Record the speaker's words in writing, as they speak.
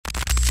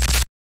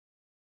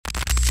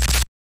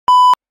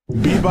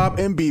Bebop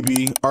and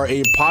BB are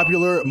a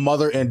popular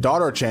mother and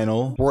daughter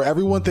channel where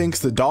everyone thinks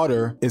the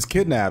daughter is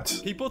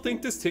kidnapped. People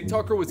think this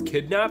TikToker was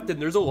kidnapped,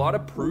 and there's a lot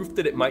of proof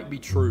that it might be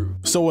true.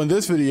 So in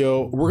this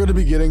video, we're going to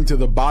be getting to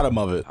the bottom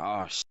of it.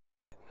 Oh,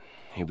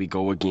 here we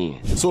go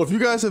again. So if you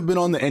guys have been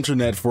on the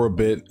internet for a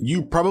bit,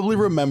 you probably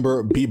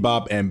remember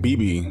Bebop and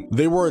BB.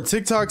 They were a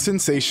TikTok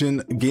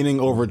sensation,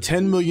 gaining over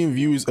 10 million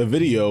views a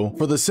video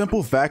for the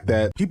simple fact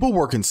that people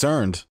were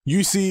concerned.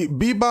 You see,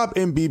 Bebop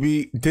and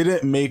BB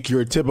didn't make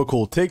your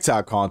typical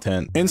TikTok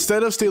content.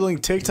 Instead of stealing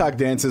TikTok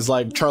dances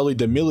like Charlie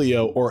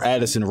D'Amelio or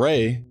Addison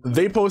Rae,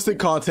 they posted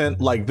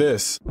content like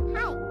this.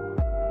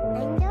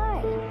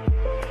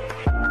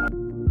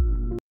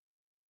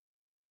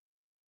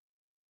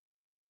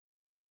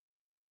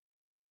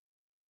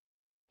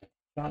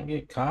 Trying to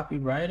get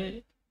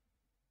copyrighted?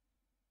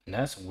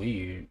 That's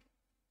weird.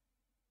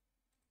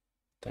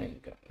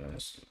 Thank God,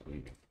 that's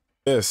weird.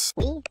 This.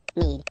 We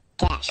need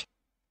cash.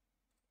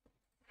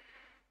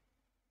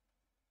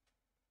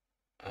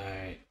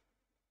 Alright.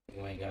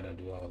 You ain't gotta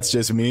do all that. It's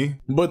just me.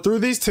 But through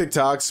these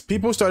TikToks,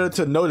 people started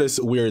to notice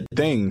weird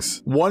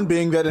things. One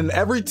being that in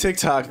every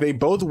TikTok, they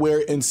both wear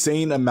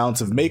insane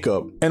amounts of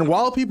makeup. And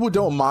while people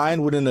don't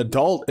mind when an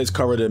adult is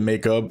covered in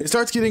makeup, it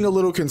starts getting a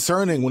little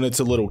concerning when it's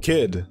a little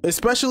kid.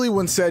 Especially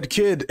when said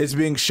kid is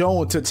being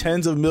shown to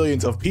tens of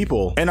millions of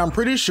people. And I'm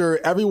pretty sure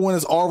everyone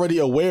is already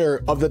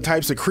aware of the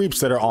types of creeps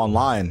that are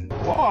online.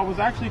 Well, I was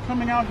actually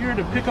coming out here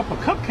to pick up a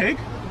cupcake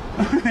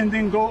and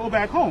then go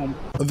back home.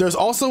 There's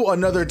also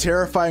another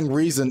terrifying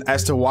reason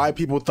as to why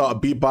people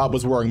thought Bebop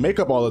was wearing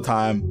makeup all the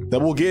time that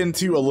we'll get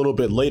into a little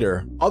bit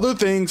later. Other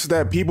things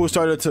that people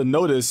started to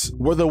notice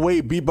were the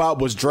way Bebop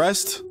was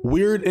dressed,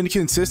 weird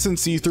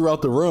inconsistency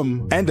throughout the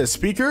room, and a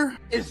speaker.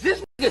 Is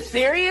this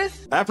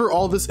serious? After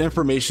all this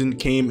information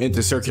came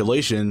into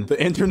circulation,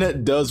 the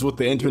internet does what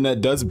the internet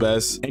does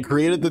best and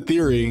created the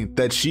theory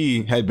that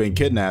she had been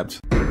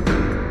kidnapped.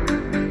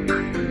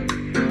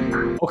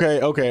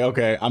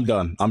 Okay, I'm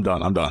done.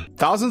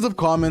 Thousands of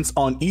comments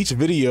on each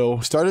video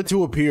started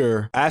to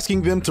appear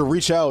asking them to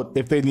reach out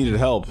if they needed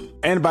help.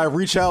 And by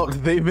reach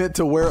out, they meant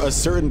to wear a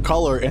certain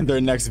color in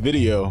their next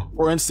video.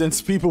 For instance,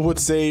 people would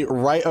say,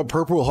 write a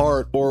purple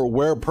heart or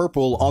wear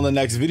purple on the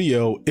next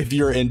video if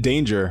you're in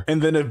danger.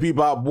 And then if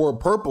Bebop wore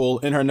purple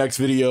in her next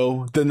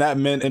video, then that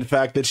meant in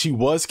fact that she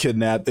was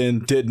kidnapped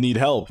and did need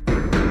help.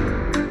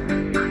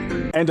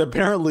 And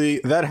apparently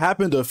that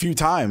happened a few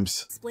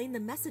times. Explain the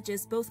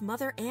messages both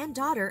mother and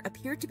daughter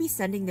appeared to be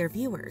sending their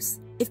viewers.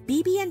 If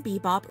BB and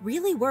Bebop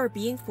really were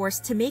being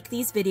forced to make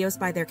these videos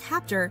by their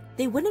captor,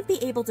 they wouldn't be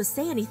able to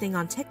say anything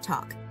on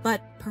TikTok.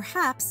 But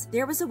perhaps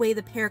there was a way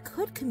the pair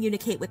could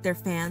communicate with their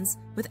fans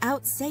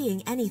without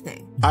saying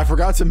anything. I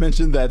forgot to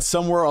mention that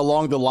somewhere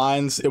along the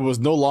lines, it was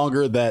no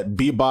longer that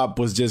Bebop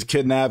was just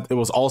kidnapped, it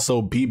was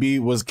also BB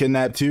was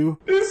kidnapped too.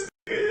 This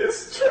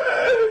is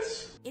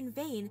trash. In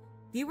vain,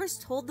 viewers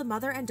told the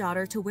mother and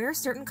daughter to wear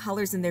certain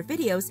colors in their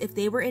videos if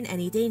they were in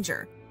any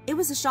danger. It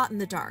was a shot in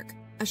the dark,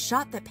 a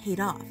shot that paid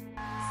off.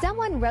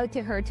 Someone wrote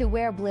to her to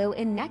wear blue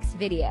in next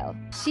video.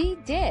 She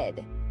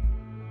did.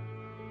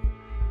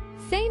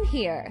 Same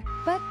here,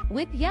 but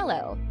with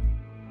yellow.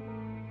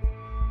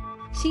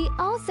 She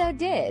also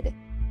did.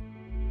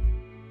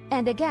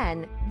 And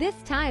again, this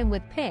time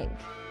with pink.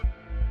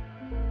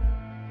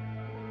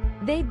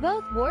 They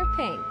both wore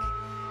pink.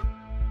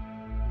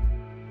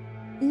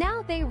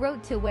 Now they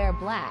wrote to wear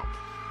black.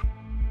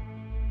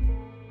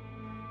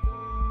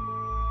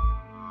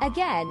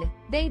 Again,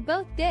 they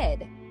both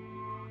did.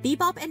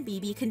 Bebop and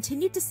BB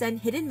continued to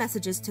send hidden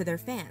messages to their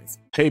fans.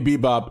 Hey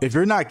Bebop, if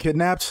you're not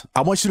kidnapped,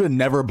 I want you to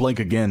never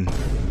blink again.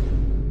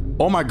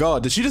 Oh my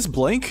god, did she just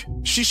blink?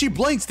 She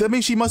blinks, that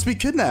means she must be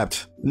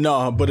kidnapped.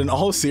 No, but in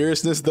all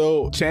seriousness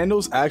though,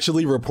 channels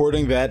actually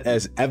reporting that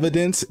as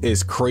evidence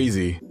is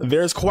crazy.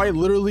 There's quite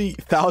literally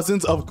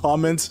thousands of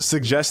comments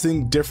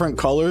suggesting different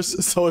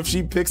colors, so if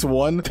she picks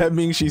one, that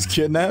means she's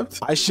kidnapped?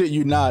 I shit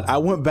you not, I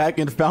went back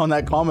and found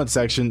that comment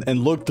section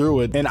and looked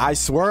through it, and I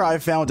swear I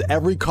found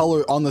every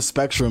color on the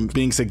spectrum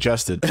being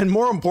suggested. And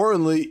more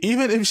importantly,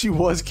 even if she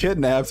was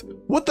kidnapped,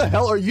 what the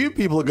hell are you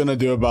people gonna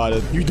do about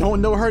it? You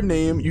don't know her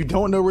name, you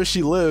don't know where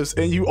she lives,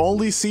 and you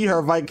only see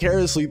her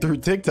vicariously through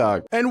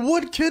TikTok. And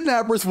what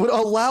kidnappers would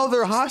allow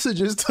their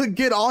hostages to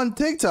get on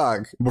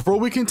TikTok? Before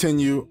we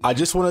continue, I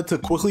just wanted to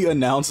quickly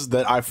announce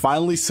that I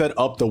finally set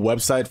up the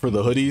website for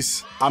the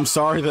hoodies. I'm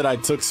sorry that I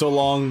took so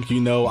long. You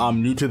know,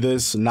 I'm new to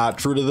this, not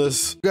true to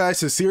this. You guys,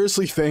 to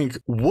seriously think,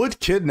 would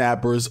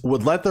kidnappers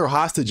would let their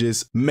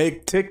hostages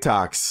make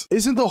TikToks?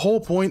 Isn't the whole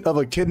point of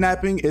a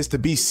kidnapping is to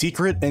be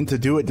secret and to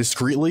do it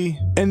discreetly?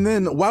 And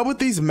then why would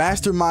these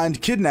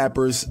mastermind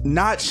kidnappers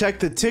not check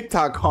the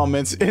TikTok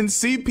comments and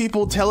see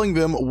people telling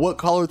them what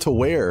color to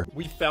wear?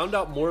 We found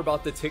out more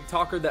about the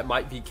TikToker that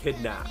might be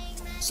kidnapped.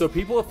 So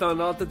people have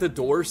found out that the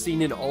door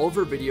seen in all of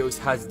her videos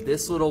has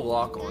this little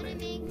lock on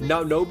it.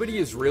 Now nobody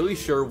is really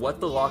sure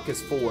what the lock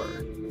is for,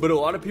 but a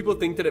lot of people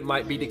think that it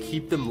might be to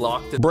keep them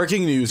locked.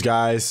 Breaking news,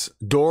 guys.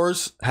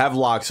 Doors have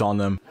locks on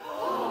them.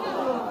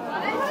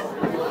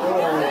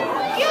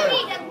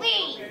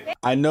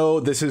 I know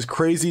this is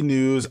crazy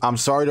news. I'm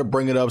sorry to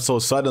bring it up so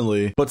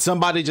suddenly, but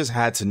somebody just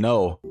had to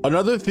know.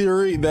 Another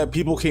theory that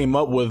people came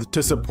up with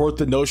to support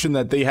the notion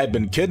that they had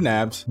been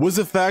kidnapped was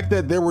the fact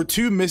that there were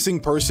two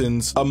missing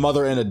persons, a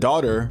mother and a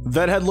daughter,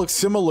 that had looked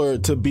similar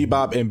to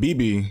Bebop and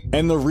BB.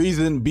 And the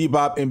reason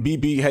Bebop and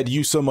BB had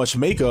used so much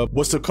makeup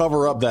was to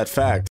cover up that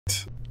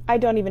fact. I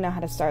don't even know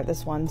how to start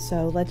this one,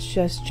 so let's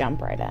just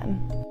jump right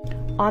in.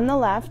 On the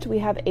left, we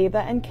have Ava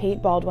and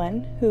Kate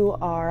Baldwin, who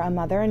are a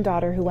mother and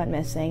daughter who went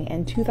missing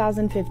in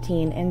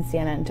 2015 in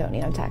San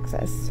Antonio,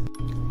 Texas.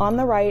 On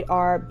the right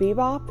are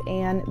Bebop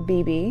and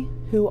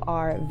BB, who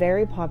are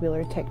very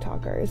popular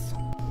TikTokers.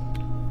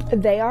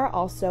 They are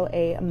also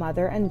a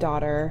mother and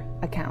daughter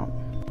account.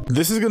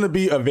 This is gonna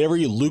be a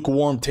very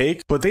lukewarm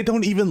take, but they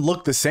don't even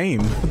look the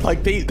same.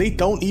 Like, they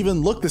don't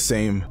even look the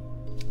same.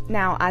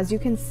 Now, as you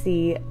can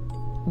see,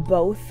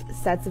 both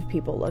sets of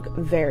people look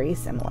very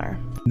similar.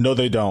 No,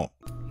 they don't.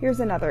 Here's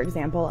another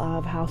example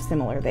of how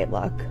similar they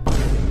look.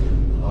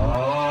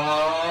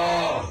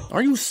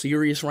 Are you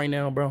serious right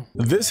now, bro?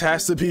 This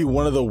has to be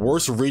one of the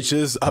worst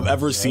reaches I've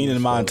ever seen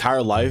in my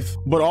entire life.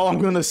 But all I'm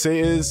gonna say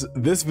is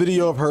this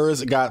video of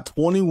hers got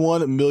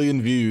 21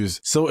 million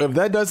views. So if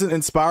that doesn't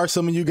inspire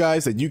some of you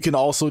guys that you can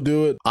also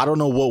do it, I don't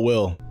know what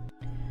will.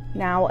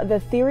 Now,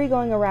 the theory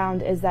going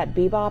around is that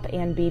Bebop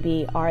and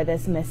BB are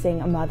this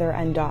missing mother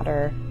and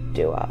daughter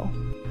duo.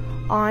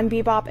 On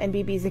Bebop and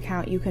BB's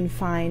account, you can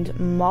find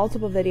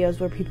multiple videos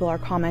where people are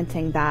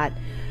commenting that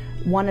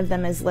one of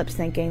them is lip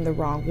syncing the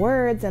wrong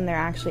words and they're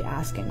actually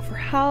asking for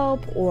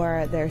help,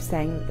 or they're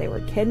saying that they were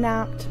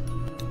kidnapped.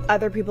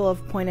 Other people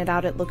have pointed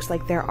out it looks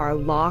like there are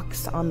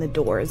locks on the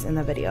doors in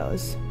the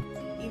videos.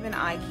 Even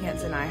I can't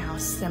deny how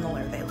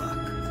similar they look.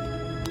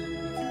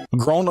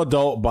 Grown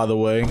adult, by the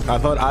way. I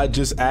thought I'd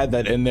just add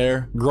that in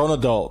there. Grown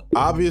adult.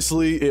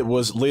 Obviously, it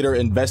was later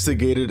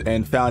investigated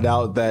and found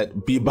out that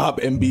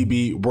Bebop and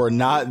BB were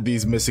not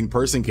these missing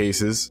person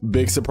cases.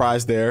 Big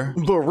surprise there.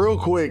 But real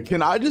quick,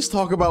 can I just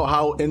talk about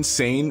how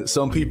insane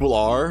some people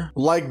are?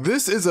 Like,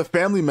 this is a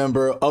family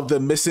member of the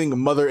missing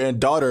mother and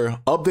daughter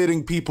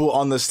updating people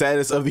on the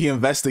status of the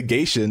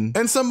investigation,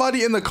 and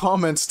somebody in the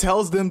comments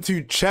tells them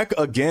to check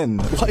again.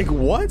 Like,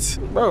 what?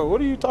 Bro,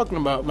 what are you talking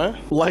about, man?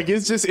 Like,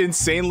 it's just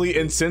insanely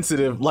insensitive.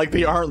 Like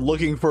they aren't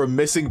looking for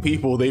missing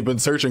people they've been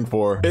searching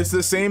for. It's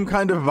the same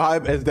kind of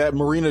vibe as that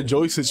Marina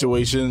Joy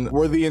situation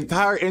where the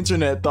entire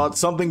internet thought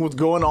something was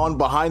going on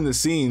behind the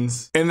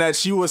scenes and that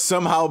she was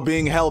somehow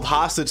being held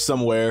hostage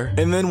somewhere.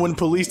 And then when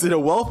police did a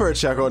welfare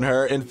check on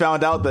her and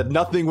found out that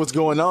nothing was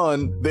going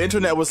on, the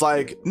internet was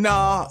like,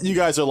 nah, you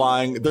guys are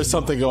lying. There's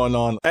something going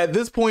on. At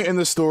this point in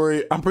the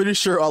story, I'm pretty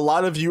sure a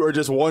lot of you are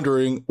just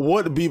wondering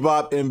what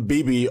Bebop and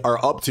BB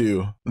are up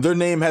to. Their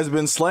name has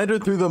been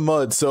slandered through the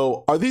mud,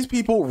 so are these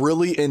people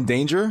really in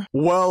danger?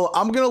 Well,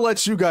 I'm gonna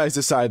let you guys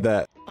decide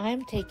that.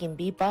 I'm taking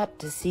Bebop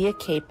to see a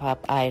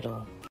K-pop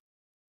idol.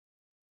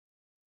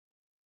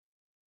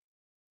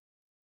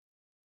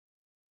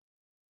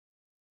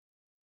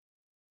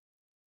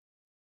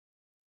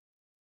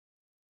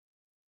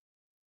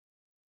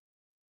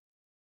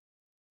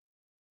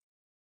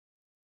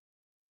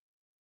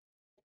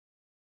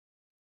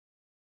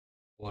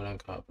 What on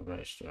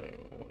copyright strike?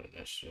 What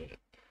that shit?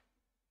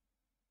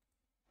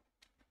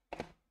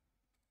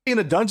 In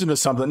a dungeon or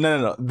something.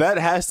 No. That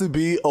has to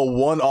be a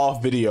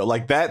one-off video.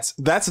 Like that's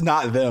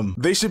not them.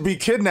 They should be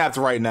kidnapped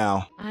right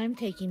now. I'm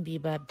taking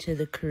Bebop to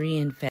the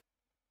Korean fest.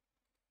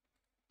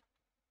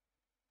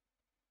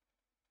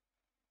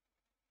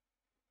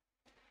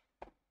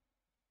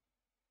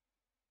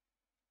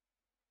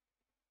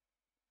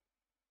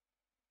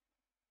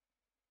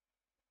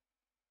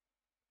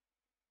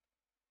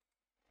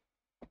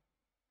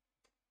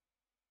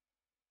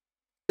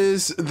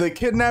 Is the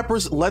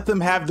kidnappers let them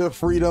have their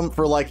freedom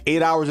for like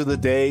 8 hours of the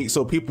day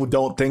so people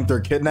don't think they're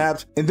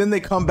kidnapped, and then they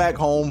come back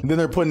home, then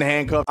they're put in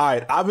handcuffs. All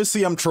right,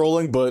 obviously I'm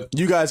trolling, but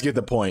you guys get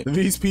the point.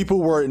 These people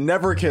were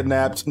never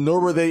kidnapped,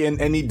 nor were they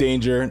in any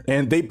danger,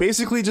 and they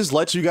basically just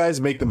let you guys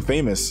make them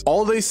famous.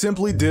 All they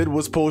simply did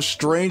was post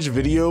strange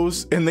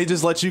videos, and they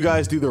just let you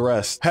guys do the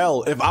rest.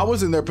 Hell, if I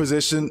was in their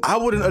position, I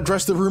wouldn't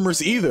address the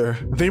rumors either.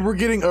 They were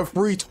getting a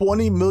free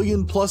 20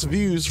 million plus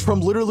views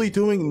from literally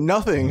doing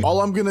nothing.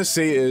 All I'm gonna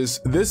say is,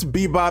 this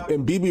Bebop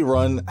and BB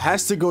run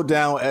has to go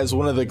down as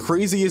one of the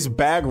craziest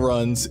bag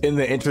runs in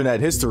the internet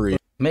history.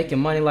 Making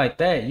money like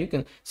that, you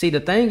can see, the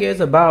thing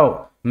is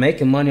about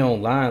making money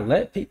online,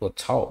 let people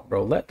talk,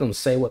 bro. Let them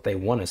say what they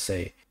want to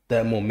say.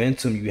 That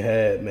momentum you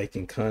had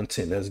making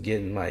content that's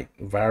getting like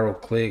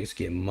viral clicks,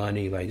 getting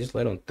money, like just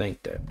let them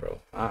think that, bro.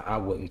 I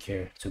wouldn't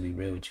care, to be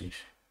real with you.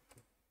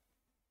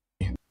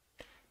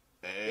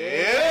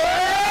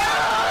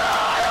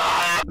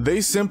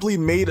 They simply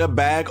made a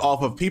bag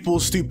off of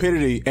people's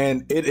stupidity,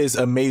 and it is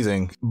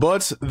amazing.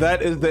 But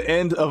that is the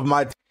end of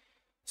my...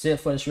 That's it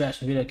for this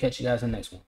reaction video. Catch you guys in the next one.